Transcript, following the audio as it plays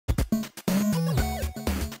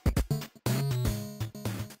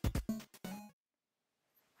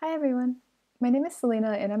Hi everyone! My name is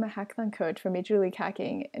Selena and I'm a hackathon coach for Major League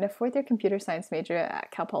Hacking and a fourth-year computer science major at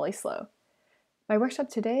Cal Poly SLO. My workshop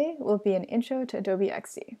today will be an intro to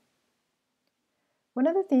AdobeXD. One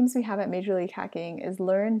of the themes we have at Major League Hacking is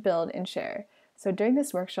learn, build, and share. So during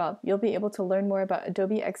this workshop, you'll be able to learn more about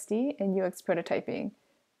AdobeXD and UX prototyping,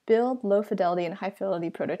 build low-fidelity and high-fidelity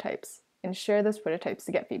prototypes, and share those prototypes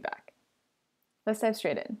to get feedback. Let's dive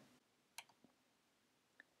straight in.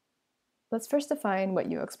 Let's first define what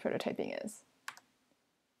UX prototyping is.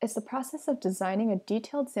 It's the process of designing a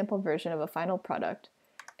detailed sample version of a final product,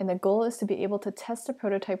 and the goal is to be able to test a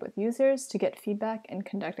prototype with users to get feedback and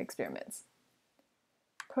conduct experiments.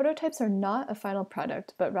 Prototypes are not a final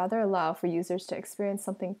product, but rather allow for users to experience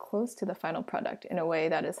something close to the final product in a way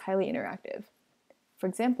that is highly interactive. For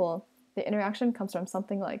example, the interaction comes from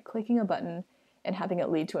something like clicking a button and having it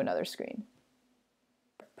lead to another screen.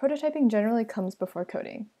 Prototyping generally comes before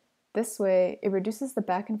coding. This way, it reduces the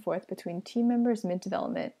back and forth between team members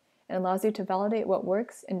mid-development and allows you to validate what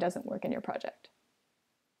works and doesn't work in your project.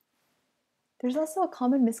 There's also a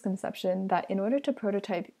common misconception that in order to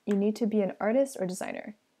prototype, you need to be an artist or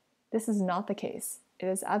designer. This is not the case. It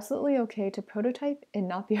is absolutely okay to prototype and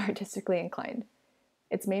not be artistically inclined.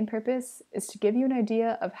 Its main purpose is to give you an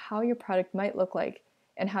idea of how your product might look like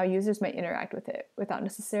and how users might interact with it without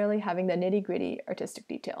necessarily having the nitty-gritty artistic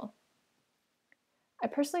detail. I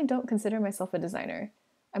personally don't consider myself a designer.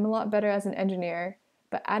 I'm a lot better as an engineer,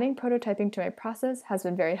 but adding prototyping to my process has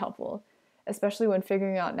been very helpful, especially when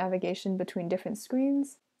figuring out navigation between different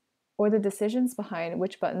screens or the decisions behind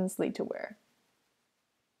which buttons lead to where.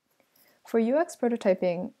 For UX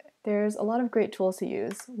prototyping, there's a lot of great tools to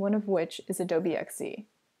use, one of which is AdobeXD.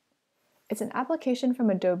 It's an application from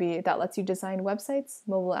Adobe that lets you design websites,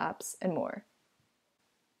 mobile apps, and more.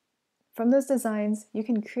 From those designs, you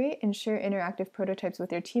can create and share interactive prototypes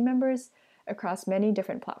with your team members across many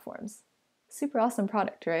different platforms. Super awesome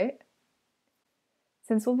product, right?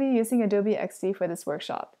 Since we'll be using AdobeXD for this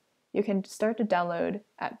workshop, you can start to download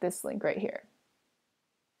at this link right here.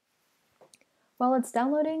 While it's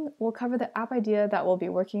downloading, we'll cover the app idea that we'll be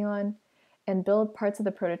working on and build parts of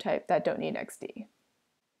the prototype that don't need XD.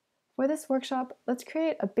 For this workshop, let's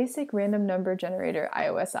create a basic random number generator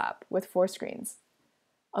iOS app with 4 screens.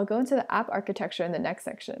 I'll go into the app architecture in the next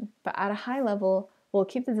section, but at a high level, we'll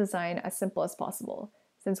keep the design as simple as possible,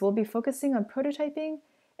 since we'll be focusing on prototyping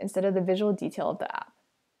instead of the visual detail of the app.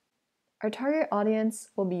 Our target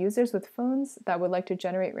audience will be users with phones that would like to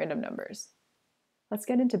generate random numbers. Let's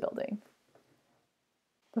get into building.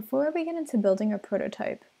 Before we get into building our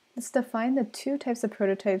prototype, let's define the 2 types of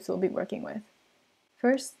prototypes we'll be working with.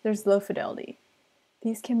 First, there's low fidelity.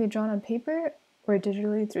 These can be drawn on paper or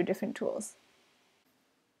digitally through different tools.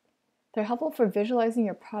 They're helpful for visualizing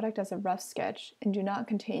your product as a rough sketch and do not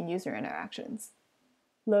contain user interactions.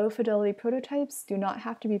 Low-fidelity prototypes do not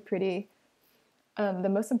have to be pretty. The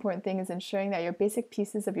most important thing is ensuring that your basic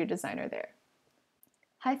pieces of your design are there.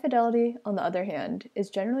 High fidelity, on the other hand, is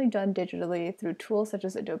generally done digitally through tools such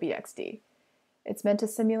as AdobeXD. It's meant to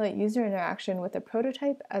simulate user interaction with a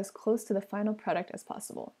prototype as close to the final product as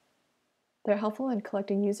possible. They're helpful in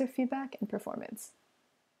collecting user feedback and performance.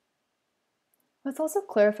 Let's also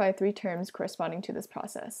clarify 3 terms corresponding to this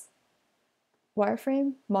process: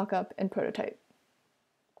 wireframe, mockup, and prototype.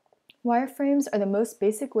 Wireframes are the most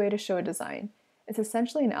basic way to show a design. It's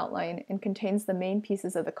essentially an outline and contains the main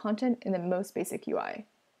pieces of the content in the most basic UI.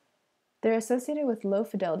 They're associated with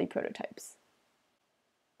low-fidelity prototypes.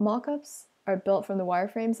 Mockups are built from the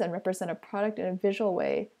wireframes and represent a product in a visual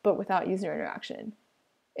way, but without user interaction.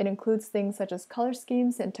 It includes things such as color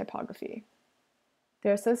schemes and typography.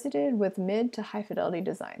 They're associated with mid to high fidelity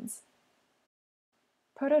designs.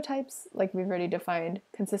 Prototypes, like we've already defined,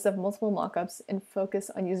 consist of multiple mockups and focus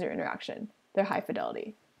on user interaction. They're high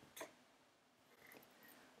fidelity.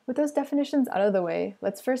 With those definitions out of the way,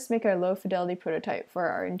 let's first make our low fidelity prototype for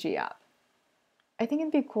our RNG app. I think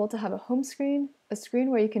it'd be cool to have a home screen, a screen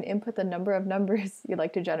where you can input the number of numbers you'd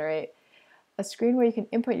like to generate, a screen where you can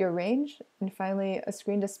input your range, and finally a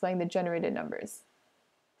screen displaying the generated numbers.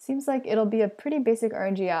 Seems like it'll be a pretty basic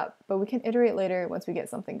RNG app, but we can iterate later once we get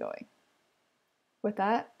something going. With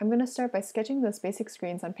that, I'm going to start by sketching those basic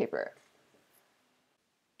screens on paper.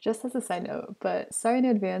 Just as a side note, but sorry in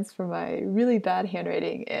advance for my really bad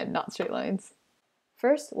handwriting and not straight lines.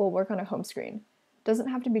 First, we'll work on a home screen. Doesn't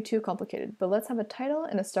have to be too complicated, but let's have a title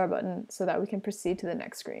and a star button so that we can proceed to the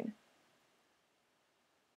next screen.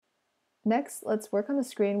 Next, let's work on the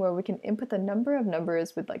screen where we can input the number of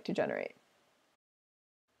numbers we'd like to generate.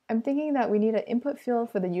 I'm thinking that we need an input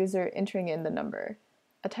field for the user entering in the number,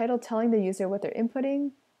 a title telling the user what they're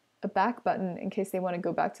inputting, a back button in case they want to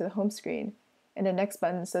go back to the home screen, and a next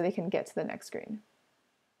button so they can get to the next screen.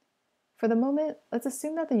 For the moment, let's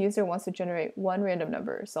assume that the user wants to generate one random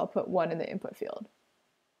number, so I'll put 1 in the input field.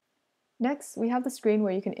 Next, we have the screen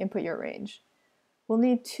where you can input your range. We'll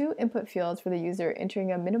need 2 input fields for the user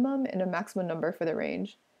entering a minimum and a maximum number for the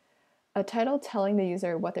range, a title telling the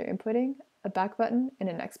user what they're inputting, a back button, and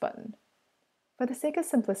a next button. For the sake of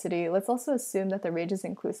simplicity, let's also assume that the range is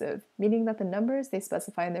inclusive, meaning that the numbers they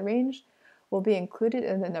specify in the range will be included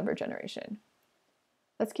in the number generation.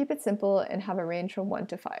 Let's keep it simple and have a range from 1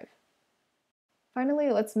 to 5.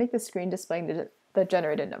 Finally, let's make the screen displaying the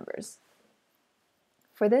generated numbers.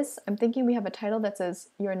 For this, I'm thinking we have a title that says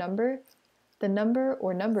your number, the number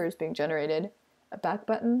or numbers being generated, a back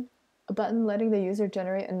button, a button letting the user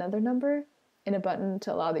generate another number, and a button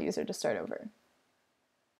to allow the user to start over.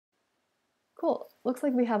 Cool, looks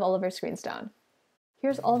like we have all of our screens down.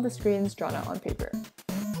 Here's all of the screens drawn out on paper.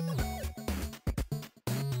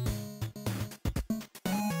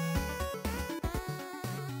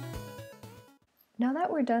 Now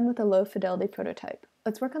that we're done with the low fidelity prototype,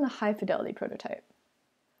 let's work on the high fidelity prototype.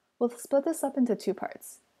 We'll split this up into 2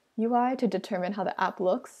 parts, UI to determine how the app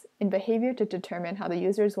looks, and behavior to determine how the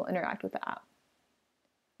users will interact with the app.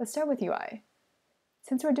 Let's start with UI.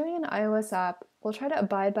 Since we're doing an iOS app, we'll try to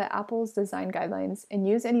abide by Apple's design guidelines and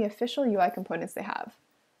use any official UI components they have.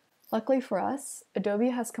 Luckily for us, Adobe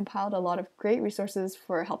has compiled a lot of great resources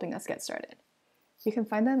for helping us get started. You can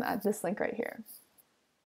find them at this link right here.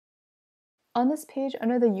 On this page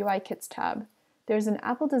under the UI Kits tab, there's an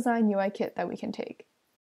Apple Design UI Kit that we can take.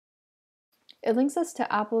 It links us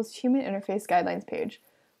to Apple's Human Interface Guidelines page,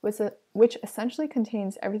 which essentially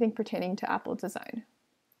contains everything pertaining to Apple design.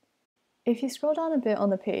 If you scroll down a bit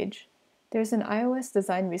on the page, there's an iOS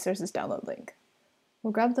Design Resources download link.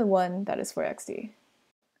 We'll grab the one that is for XD.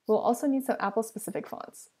 We'll also need some Apple-specific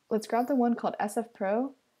fonts. Let's grab the one called SF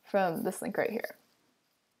Pro from this link right here.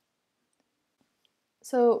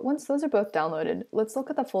 So once those are both downloaded, let's look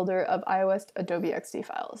at the folder of iOS AdobeXD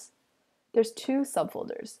files. There's 2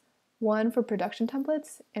 subfolders, one for production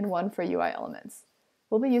templates and one for UI elements.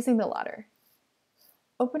 We'll be using the latter.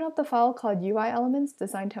 Open up the file called UI Elements,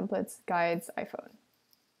 Design Templates, Guides, iPhone.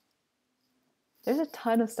 There's a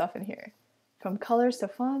ton of stuff in here, from colors to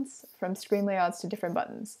fonts, from screen layouts to different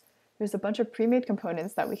buttons. There's a bunch of pre-made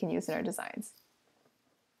components that we can use in our designs.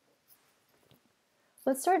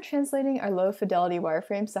 Let's start translating our low fidelity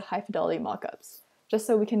wireframes to high fidelity mockups, just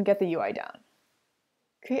so we can get the UI down.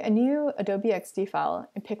 Create a new AdobeXD file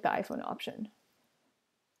and pick the iPhone option.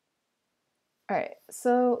 Alright,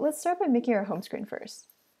 so let's start by making our home screen first.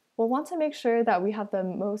 We'll want to make sure that we have the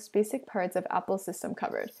most basic parts of Apple's system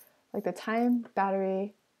covered, like the time,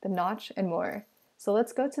 battery, the notch, and more. So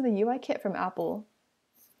let's go to the UI kit from Apple,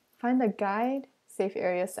 find the Guide Safe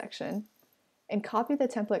Area section, and copy the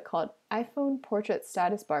template called iPhone Portrait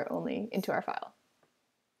Status Bar Only into our file.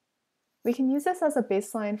 We can use this as a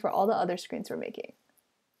baseline for all the other screens we're making.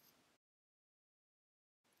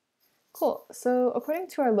 Cool, so according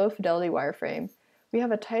to our low fidelity wireframe, we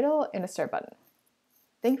have a title and a start button.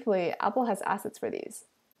 Thankfully, Apple has assets for these.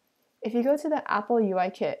 If you go to the Apple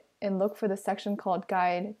UI kit and look for the section called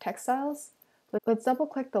Guide Text Styles, let's double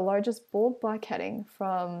click the largest bold black heading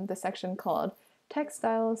from the section called Text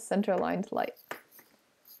Styles Center Aligned Light.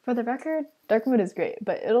 For the record, dark mode is great,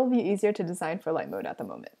 but it'll be easier to design for light mode at the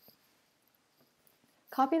moment.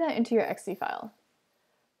 Copy that into your XD file.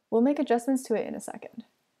 We'll make adjustments to it in a second.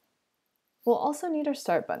 We'll also need our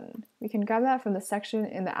start button. We can grab that from the section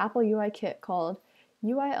in the Apple UI kit called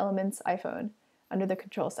UI Elements iPhone under the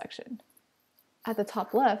Control section. At the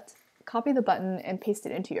top left, copy the button and paste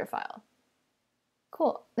it into your file.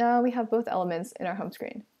 Cool, now we have both elements in our home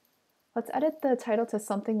screen. Let's edit the title to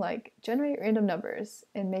something like Generate Random Numbers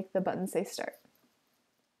and make the button say Start.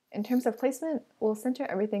 In terms of placement, we'll center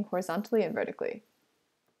everything horizontally and vertically.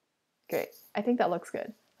 Great, I think that looks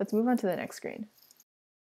good. Let's move on to the next screen.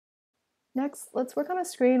 Next, let's work on a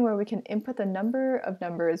screen where we can input the number of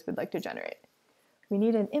numbers we'd like to generate. We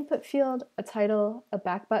need an input field, a title, a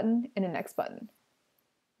back button, and a next button.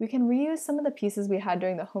 We can reuse some of the pieces we had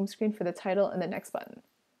during the home screen for the title and the next button.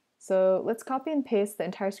 So let's copy and paste the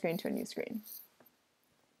entire screen to a new screen.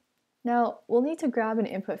 Now, we'll need to grab an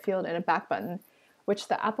input field and a back button, which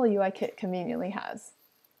the Apple UI kit conveniently has.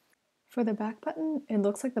 For the back button, it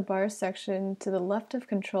looks like the bars section to the left of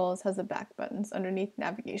controls has the back buttons underneath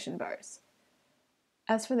navigation bars.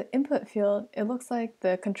 As for the input field, it looks like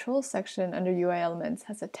the controls section under UI elements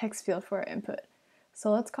has a text field for our input.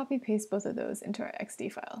 So let's copy paste both of those into our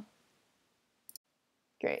XD file.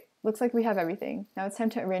 Great, looks like we have everything. Now it's time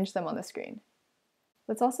to arrange them on the screen.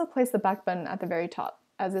 Let's also place the back button at the very top,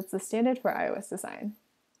 as it's the standard for iOS design.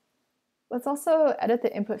 Let's also edit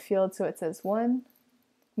the input field so it says 1,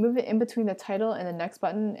 move it in between the title and the next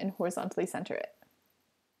button, and horizontally center it.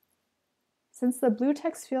 Since the blue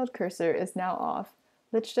text field cursor is now off,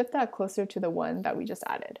 let's shift that closer to the one that we just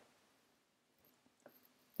added.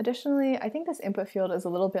 Additionally, I think this input field is a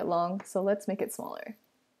little bit long, so let's make it smaller.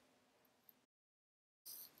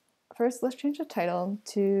 First, let's change the title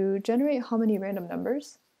to generate how many random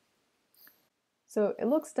numbers. So it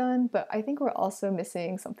looks done, but I think we're also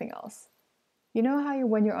missing something else. You know how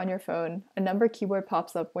when you're on your phone, a number keyboard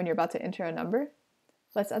pops up when you're about to enter a number?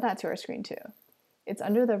 Let's add that to our screen too. It's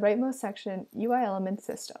under the rightmost section, UI Element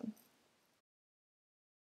System.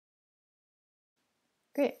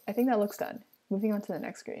 Great, I think that looks done. Moving on to the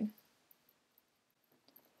next screen.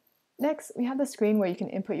 Next, we have the screen where you can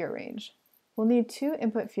input your range. We'll need 2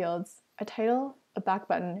 input fields, a title, a back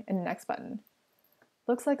button, and a next button.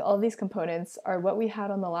 Looks like all these components are what we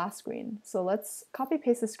had on the last screen, so let's copy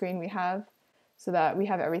paste the screen we have so that we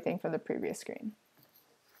have everything from the previous screen.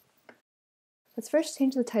 Let's first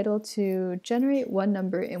change the title to generate one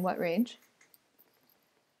number in what range.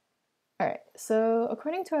 Alright, so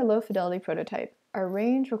according to our low fidelity prototype, our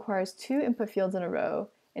range requires 2 input fields in a row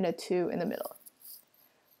and a 2 in the middle.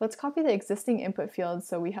 Let's copy the existing input fields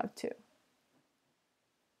so we have 2.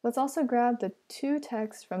 Let's also grab the 2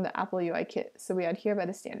 texts from the Apple UI kit so we adhere by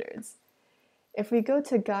the standards. If we go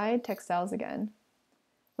to Guide Text Styles again,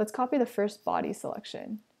 let's copy the first body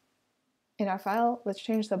selection. In our file, let's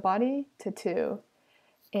change the body to 2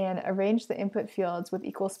 and arrange the input fields with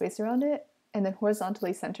equal space around it, and then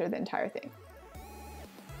horizontally center the entire thing.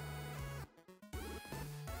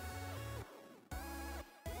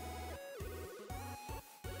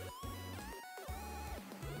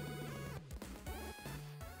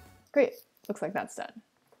 Great, looks like that's done.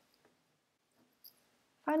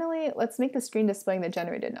 Finally, let's make the screen displaying the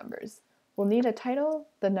generated numbers. We'll need a title,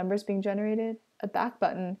 the numbers being generated, a back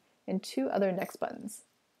button, and 2 other next buttons.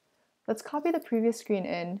 Let's copy the previous screen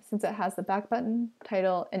in since it has the back button,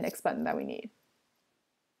 title, and next button that we need.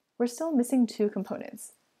 We're still missing 2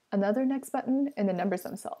 components, another next button and the numbers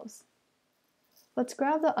themselves. Let's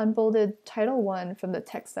grab the unbolded Title 1 from the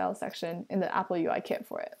text style section in the Apple UI kit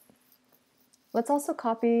for it. Let's also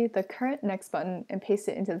copy the current next button and paste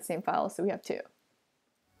it into the same file so we have 2.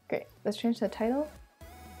 Great, let's change the title,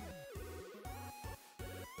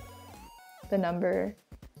 the number,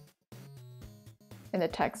 and the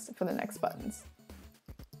text for the next buttons.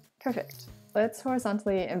 Perfect. Let's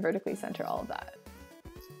horizontally and vertically center all of that.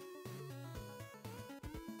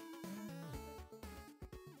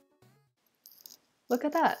 Look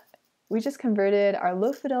at that! We just converted our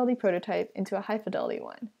low fidelity prototype into a high fidelity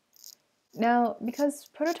one. Now, because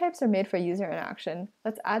prototypes are made for user interaction,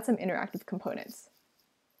 let's add some interactive components.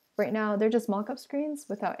 Right now, they're just mock-up screens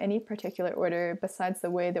without any particular order besides the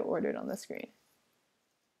way they're ordered on the screen.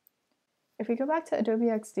 If we go back to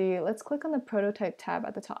AdobeXD, let's click on the Prototype tab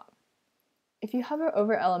at the top. If you hover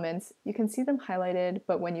over elements, you can see them highlighted,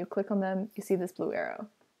 but when you click on them, you see this blue arrow.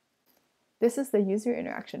 This is the user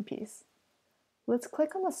interaction piece. Let's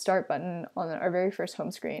click on the Start button on our very first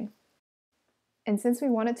home screen. And since we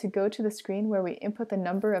want it to go to the screen where we input the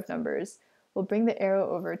number of numbers, we'll bring the arrow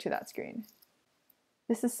over to that screen.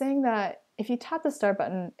 This is saying that if you tap the Start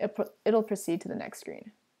button, it'll proceed to the next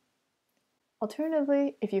screen.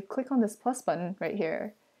 Alternatively, if you click on this plus button right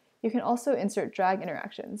here, you can also insert drag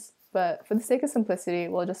interactions, but for the sake of simplicity,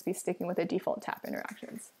 we'll just be sticking with the default tap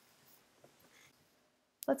interactions.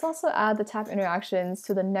 Let's also add the tap interactions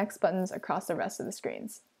to the next buttons across the rest of the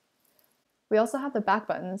screens. We also have the back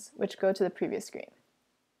buttons, which go to the previous screen.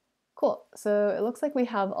 Cool, so it looks like we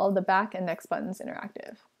have all the back and next buttons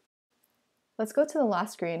interactive. Let's go to the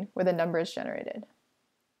last screen where the number is generated.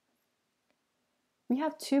 We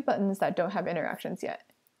have 2 buttons that don't have interactions yet,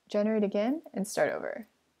 Generate Again and Start Over.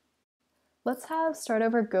 Let's have Start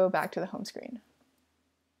Over go back to the home screen.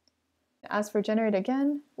 As for Generate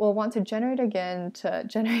Again, we'll want to generate again to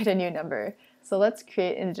generate a new number, so let's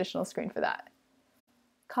create an additional screen for that.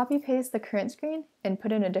 Copy-paste the current screen and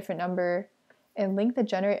put in a different number, and link the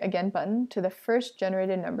Generate Again button to the first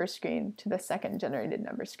generated number screen to the second generated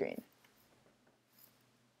number screen.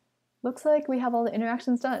 Looks like we have all the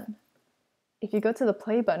interactions done. If you go to the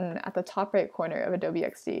Play button at the top right corner of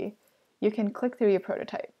AdobeXD, you can click through your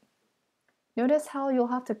prototype. Notice how you'll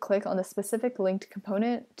have to click on the specific linked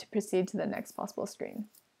component to proceed to the next possible screen.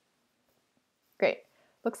 Great,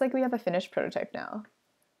 looks like we have a finished prototype now.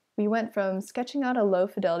 We went from sketching out a low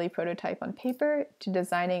fidelity prototype on paper to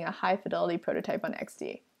designing a high fidelity prototype on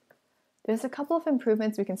XD. There's a couple of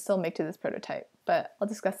improvements we can still make to this prototype, but I'll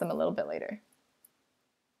discuss them a little bit later.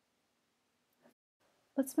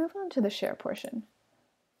 Let's move on to the share portion.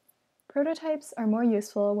 Prototypes are more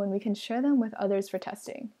useful when we can share them with others for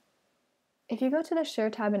testing. If you go to the Share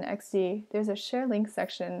tab in XD, there's a Share Link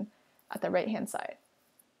section at the right-hand side.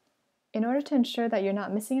 In order to ensure that you're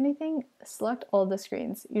not missing anything, select all of the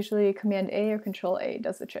screens. Usually Command A or Control A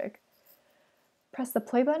does the trick. Press the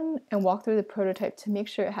play button and walk through the prototype to make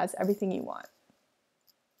sure it has everything you want.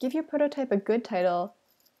 Give your prototype a good title,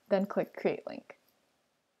 then click Create Link.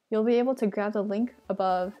 You'll be able to grab the link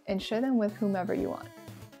above and share them with whomever you want.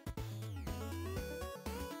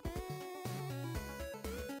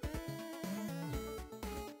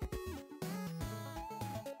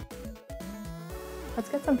 Let's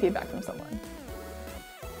get some feedback from someone.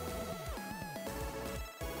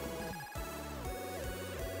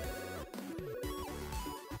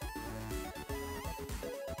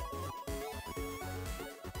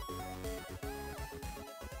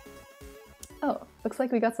 Oh, looks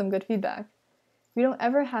like we got some good feedback. We don't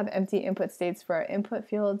ever have empty input states for our input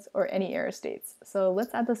fields or any error states, so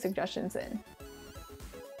let's add those suggestions in.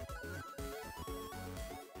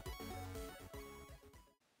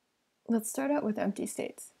 Let's start out with empty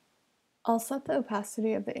states. I'll set the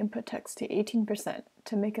opacity of the input text to 18%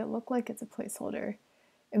 to make it look like it's a placeholder,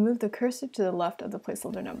 and move the cursor to the left of the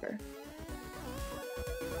placeholder number.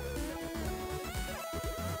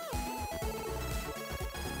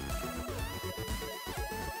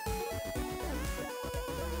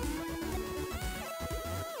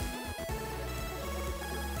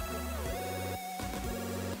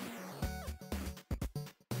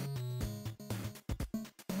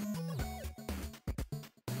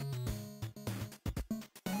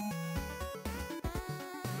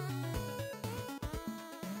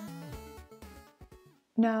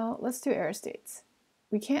 Now, let's do error states.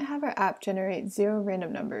 We can't have our app generate 0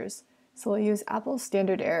 random numbers, so we'll use Apple's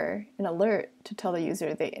standard error, an alert, to tell the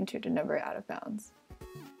user they entered a number out of bounds.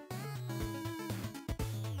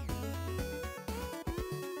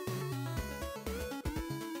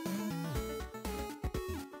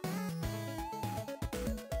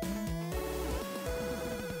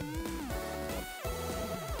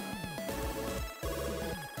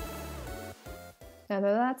 Now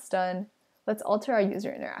that that's done, let's alter our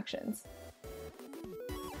user interactions.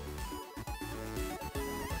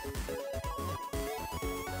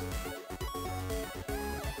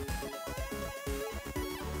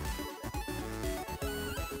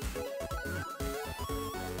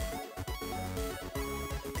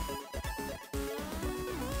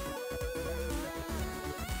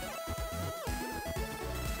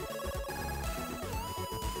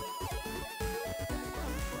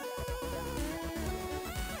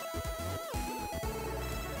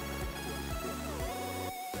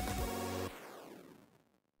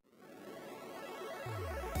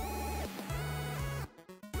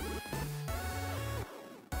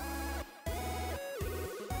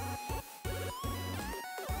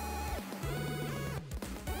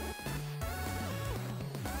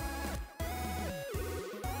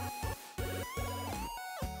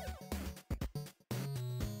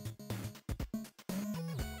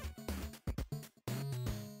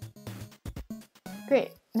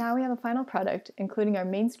 Great, now we have a final product, including our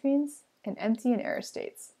main screens and empty and error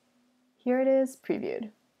states. Here it is,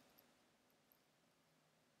 previewed.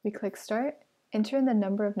 We click Start, enter in the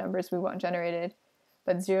number of numbers we want generated,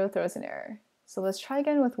 but 0 throws an error. So let's try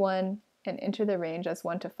again with 1 and enter the range as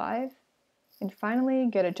 1 to 5, and finally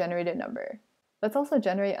get a generated number. Let's also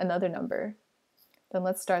generate another number. Then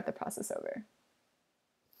let's start the process over.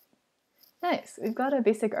 Nice, we've got a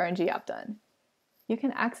basic RNG app done. You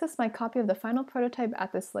can access my copy of the final prototype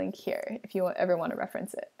at this link here if you ever want to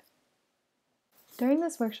reference it. During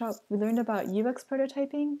this workshop, we learned about UX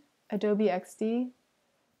prototyping, AdobeXD,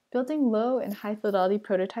 building low and high fidelity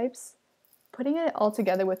prototypes, putting it all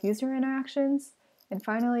together with user interactions, and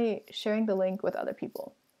finally, sharing the link with other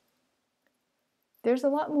people. There's a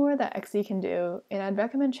lot more that XD can do, and I'd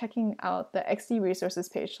recommend checking out the XD resources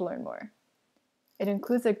page to learn more. It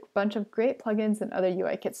includes a bunch of great plugins and other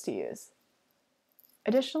UI kits to use.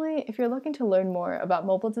 Additionally, if you're looking to learn more about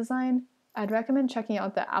mobile design, I'd recommend checking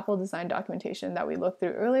out the Apple design documentation that we looked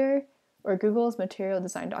through earlier, or Google's material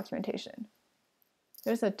design documentation.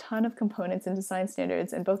 There's a ton of components and design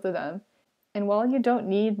standards in both of them, and while you don't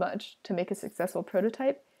need much to make a successful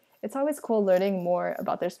prototype, it's always cool learning more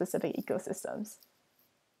about their specific ecosystems.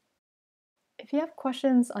 If you have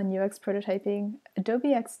questions on UX prototyping,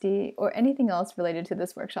 AdobeXD, or anything else related to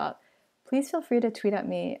this workshop, please feel free to tweet at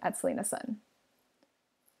me at Selynna Sun.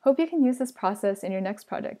 Hope you can use this process in your next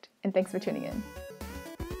project, and thanks for tuning in.